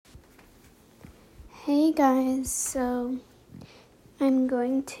Hey guys, so I'm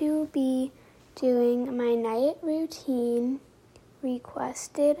going to be doing my night routine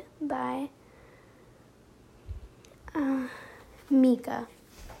requested by Mika.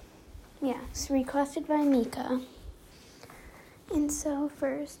 Yes, requested by Mika. And so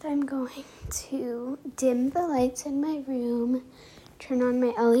first I'm going to dim the lights in my room, turn on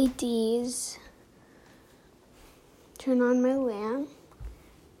my LEDs, turn on my lamp,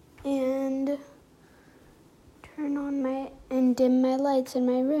 and dim my lights in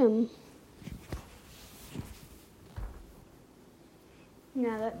my room.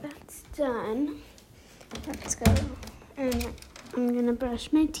 Now that that's done, let's go. And I'm gonna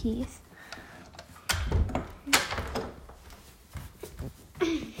brush my teeth.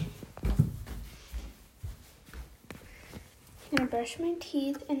 I'm gonna brush my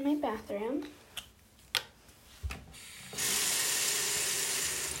teeth in my bathroom.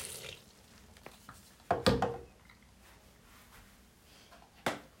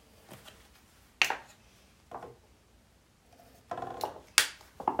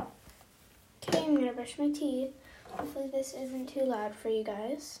 Okay, I'm gonna brush my teeth. Hopefully this isn't too loud for you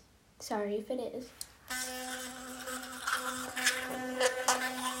guys. Sorry if it is.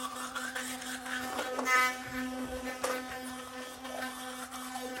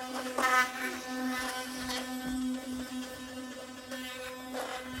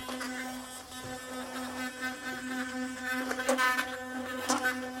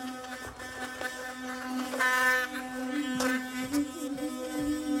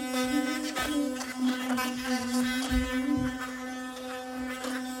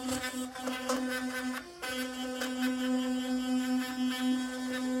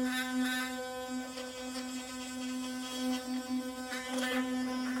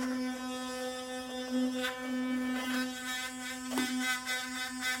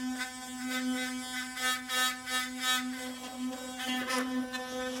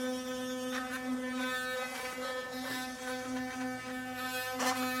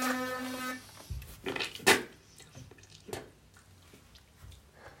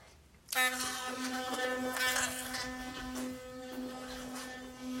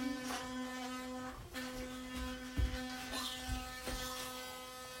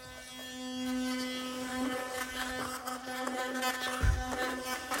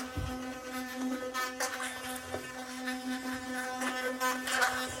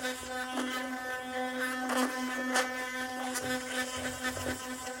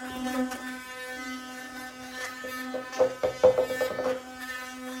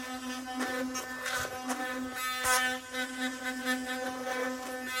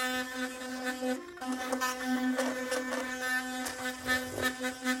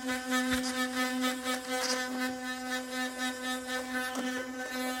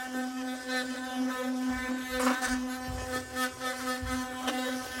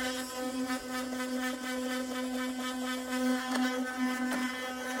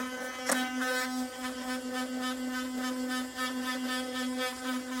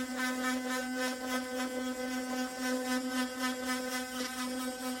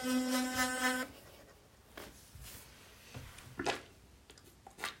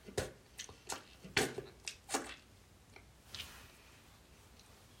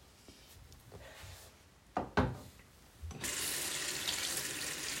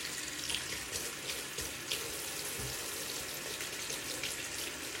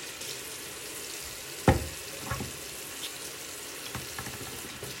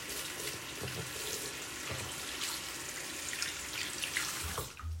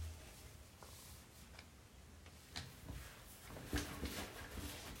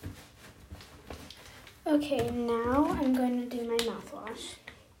 Okay, now I'm going to do my mouthwash.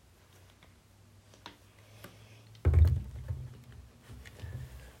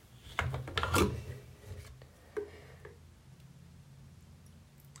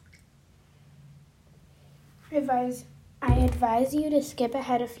 I advise you to skip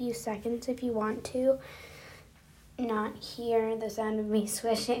ahead a few seconds if you want to not hear the sound of me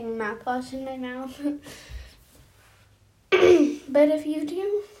swishing mouthwash in my mouth. But if you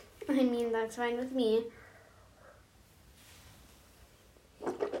do, that's fine with me.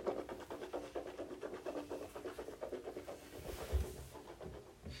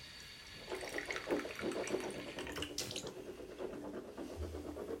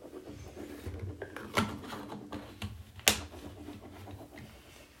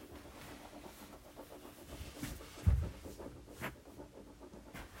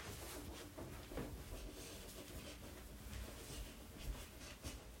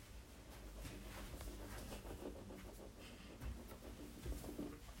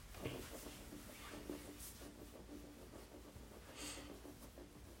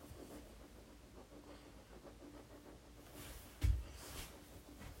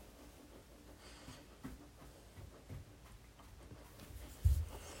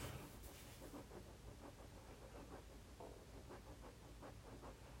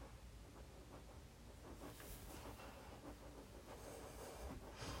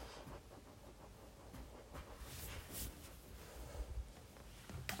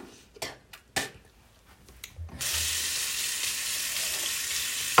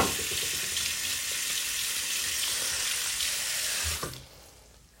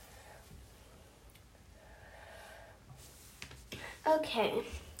 Okay,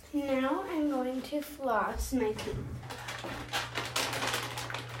 now I'm going to floss my teeth.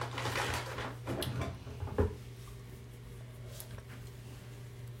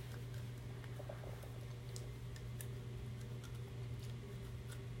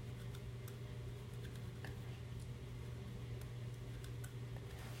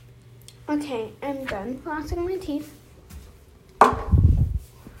 Okay, I'm done flossing my teeth.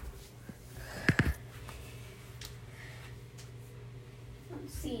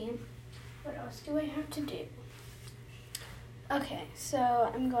 Let's see, what else do I have to do? Okay,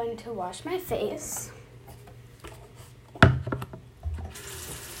 so I'm going to wash my face.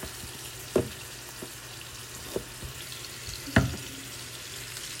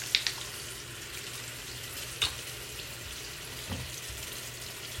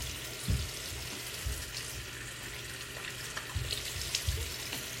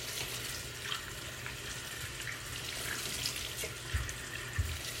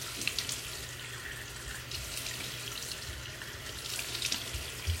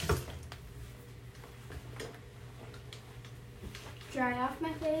 Dry off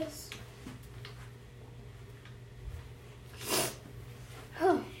my face.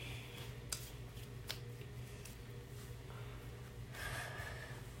 Oh.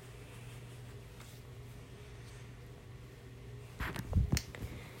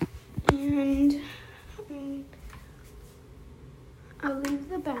 And I'll leave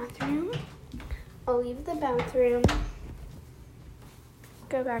the bathroom.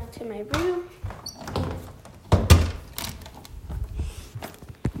 Go back to my room.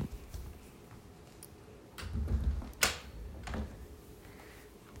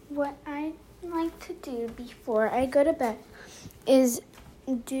 What I like to do before I go to bed is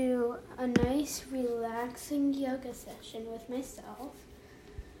do a nice relaxing yoga session with myself.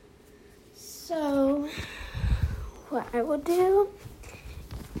 So what I will do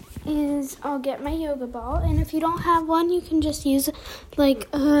is I'll get my yoga ball, and if you don't have one, you can just use like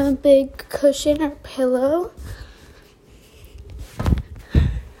a big cushion or pillow.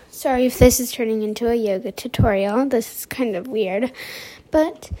 Sorry if this is turning into a yoga tutorial. This is kind of weird,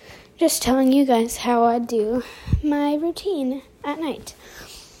 but just telling you guys how I do my routine at night.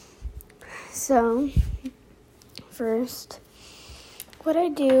 So first, what I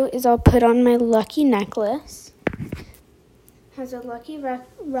do is I'll put on my lucky necklace. Has a lucky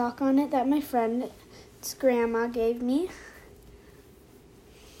rock on it that my friend's grandma gave me.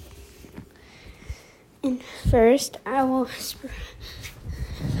 And first, I will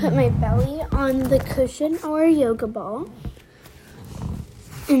put my belly on the cushion or yoga ball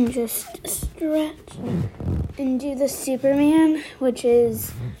and just stretch and do the Superman, which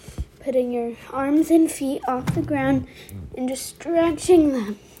is putting your arms and feet off the ground and just stretching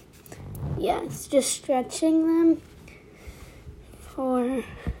them. Yes, just stretching them for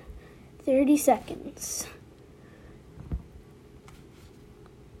 30 seconds.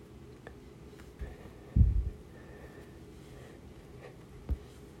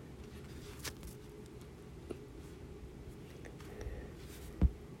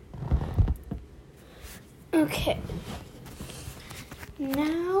 Okay,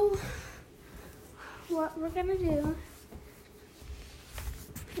 now what we're gonna do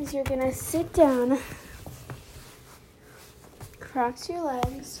is you're gonna sit down, cross your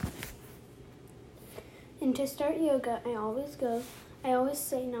legs, and to start yoga, I always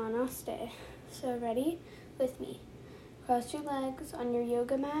say namaste. So ready? With me. Cross your legs on your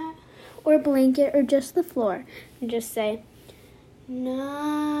yoga mat or blanket or just the floor and just say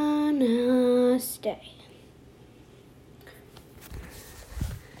namaste.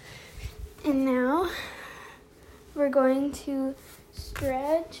 And now we're going to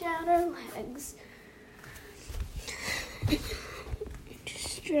stretch out our legs.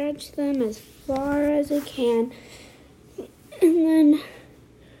 Stretch them as far as I can. And then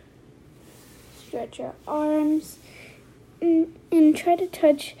stretch our arms. And try to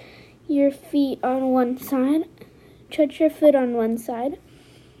touch your feet on one side. Touch your foot on one side.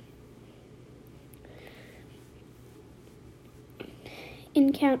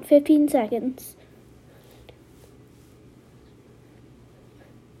 And count 15 seconds.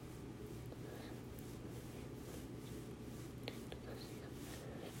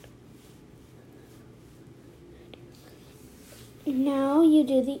 Now you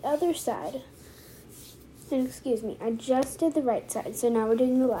do the other side. And excuse me, I just did the right side, so now we're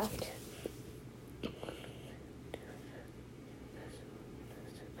doing the left.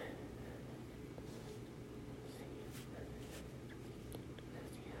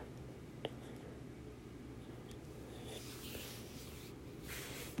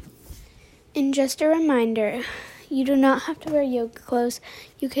 And just a reminder, You do not have to wear yoga clothes.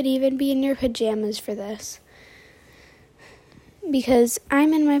 You could even be in your pajamas for this. Because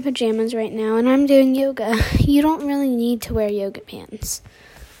I'm in my pajamas right now and I'm doing yoga. You don't really need to wear yoga pants.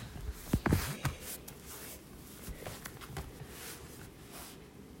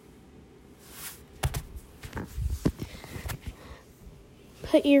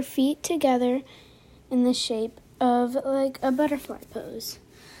 Put your feet together in the shape of like a butterfly pose.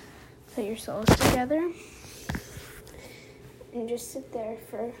 Put your soles together and just sit there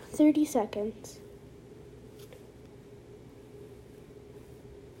for 30 seconds.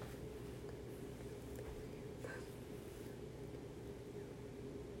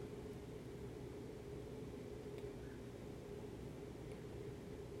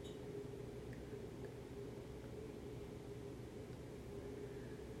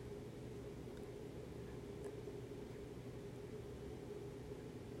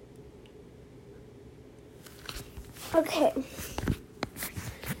 Okay,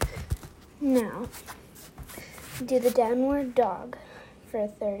 now do the downward dog for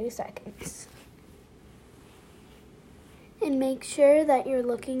 30 seconds. And make sure that you're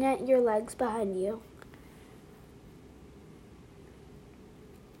looking at your legs behind you.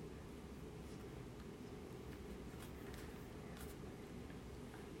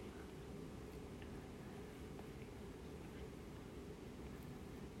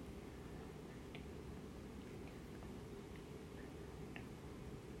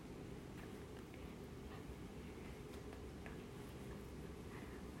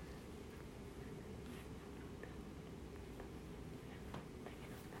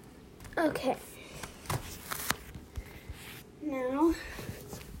 Okay. Now,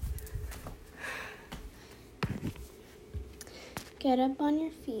 get up on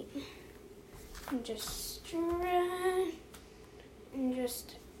your feet and just stretch and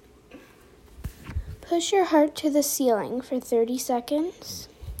just push your heart to the ceiling for 30 seconds.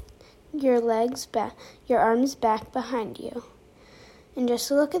 Your legs back, your arms back behind you. And just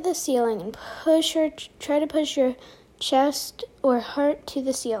look at the ceiling and try to push your chest or heart to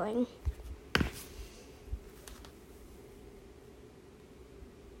the ceiling.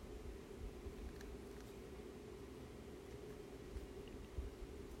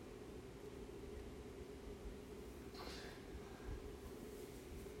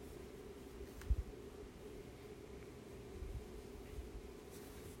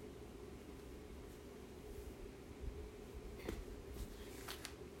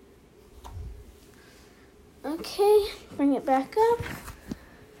 Okay, bring it back up.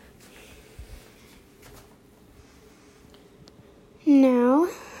 Now,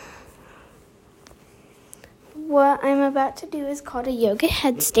 what I'm about to do is called a yoga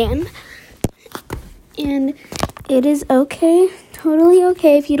headstand. And it is okay, totally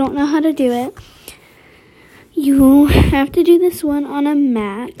okay if you don't know how to do it. You have to do this one on a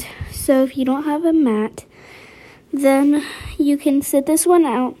mat. So if you don't have a mat, then you can sit this one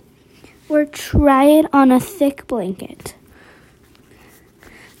out or try it on a thick blanket.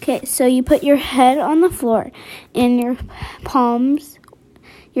 Okay, so you put your head on the floor and your palms,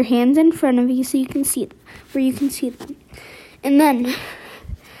 your hands in front of you so you can see them, where you can see them. And then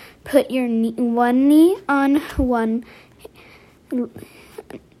put your one knee on one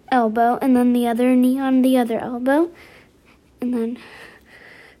elbow and then the other knee on the other elbow. And then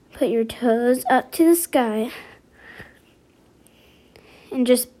put your toes up to the sky and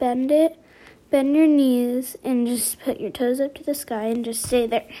just bend your knees and just put your toes up to the sky and just stay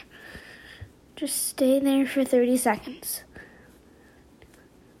there. Just stay there for 30 seconds.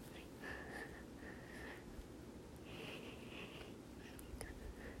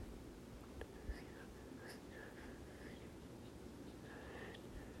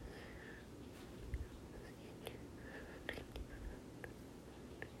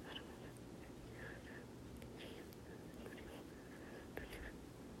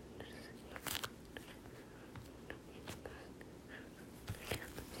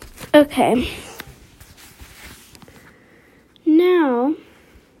 Okay. Now,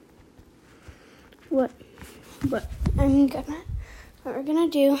 what we're gonna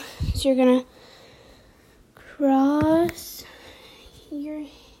do is you're gonna cross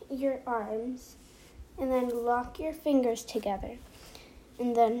your arms and then lock your fingers together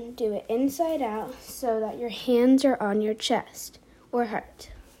and then do it inside out so that your hands are on your chest or heart.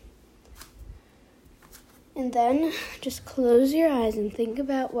 And then just close your eyes and think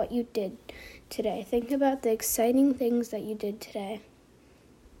about what you did today. Think about the exciting things that you did today.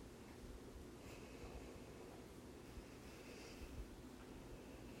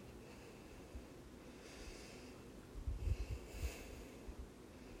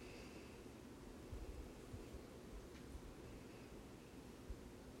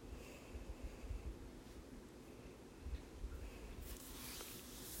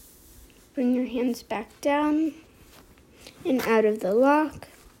 Bring your hands back down and out of the lock.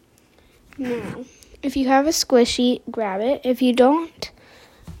 Now, if you have a squishy, grab it. If you don't,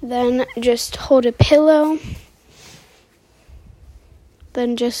 then just hold a pillow.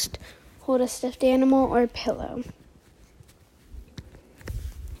 Then just hold a stuffed animal or pillow.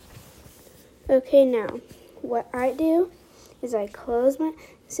 Okay, now, what I do is I crisscross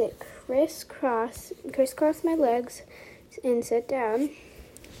my legs and sit down.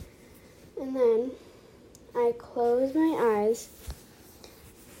 And then I close my eyes.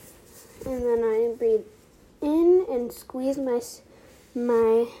 And then I breathe in and squeeze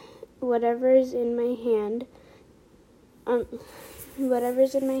my whatever's in my hand.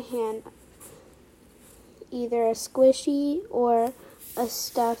 Either a squishy or a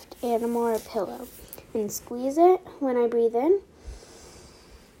stuffed animal or pillow. And squeeze it when I breathe in.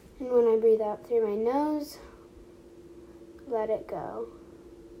 And when I breathe out through my nose, let it go.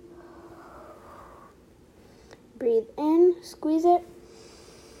 Breathe in, squeeze it.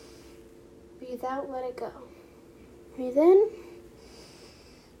 Breathe out, let it go. Breathe in,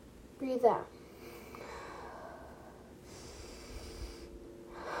 breathe out.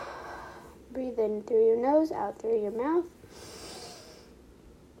 Breathe in through your nose, out through your mouth.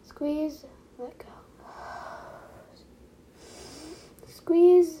 Squeeze, let go.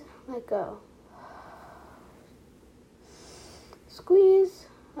 Squeeze, let go. Squeeze,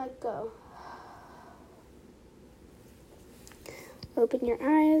 let go. Open your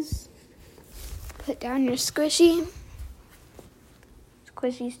eyes. Put down your squishy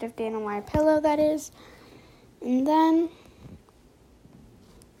stuffed animal or pillow, that is. And then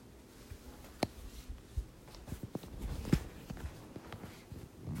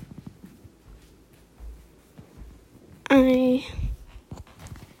I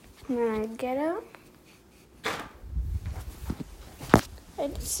get up.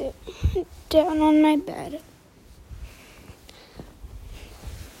 I'd sit down on my bed.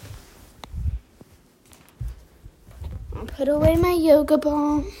 I'll put away my yoga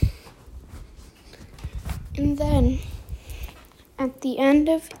ball. And then, at the end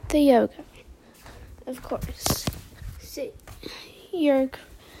of the yoga, of course, sit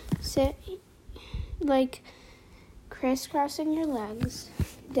like crisscrossing your legs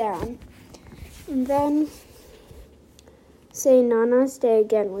down. And then say Namaste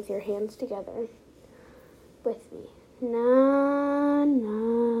again with your hands together with me. Namaste.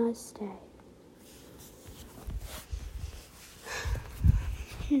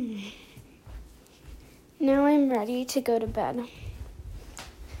 Now I'm ready to go to bed.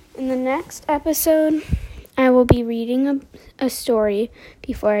 In the next episode, I will be reading a story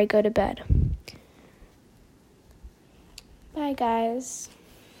before I go to bed. Bye, guys.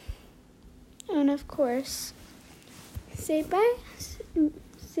 And of course, say bye.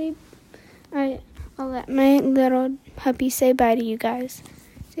 I'll let my little puppy say bye to you guys.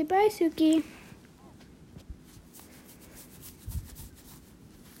 Say bye, Suki.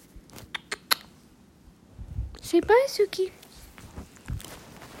 Say bye, Suki.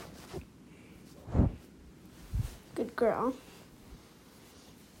 Good girl.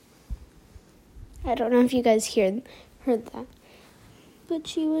 I don't know if you guys heard that. But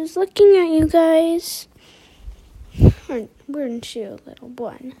she was looking at you guys. Weren't she a little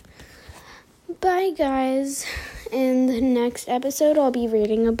one? Bye, guys. In the next episode, I'll be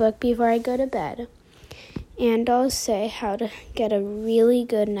reading a book before I go to bed. And I'll say how to get a really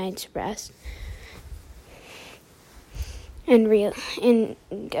good night's rest. And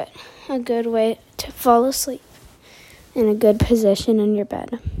get a good way to fall asleep in a good position in your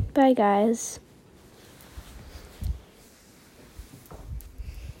bed. Bye, guys.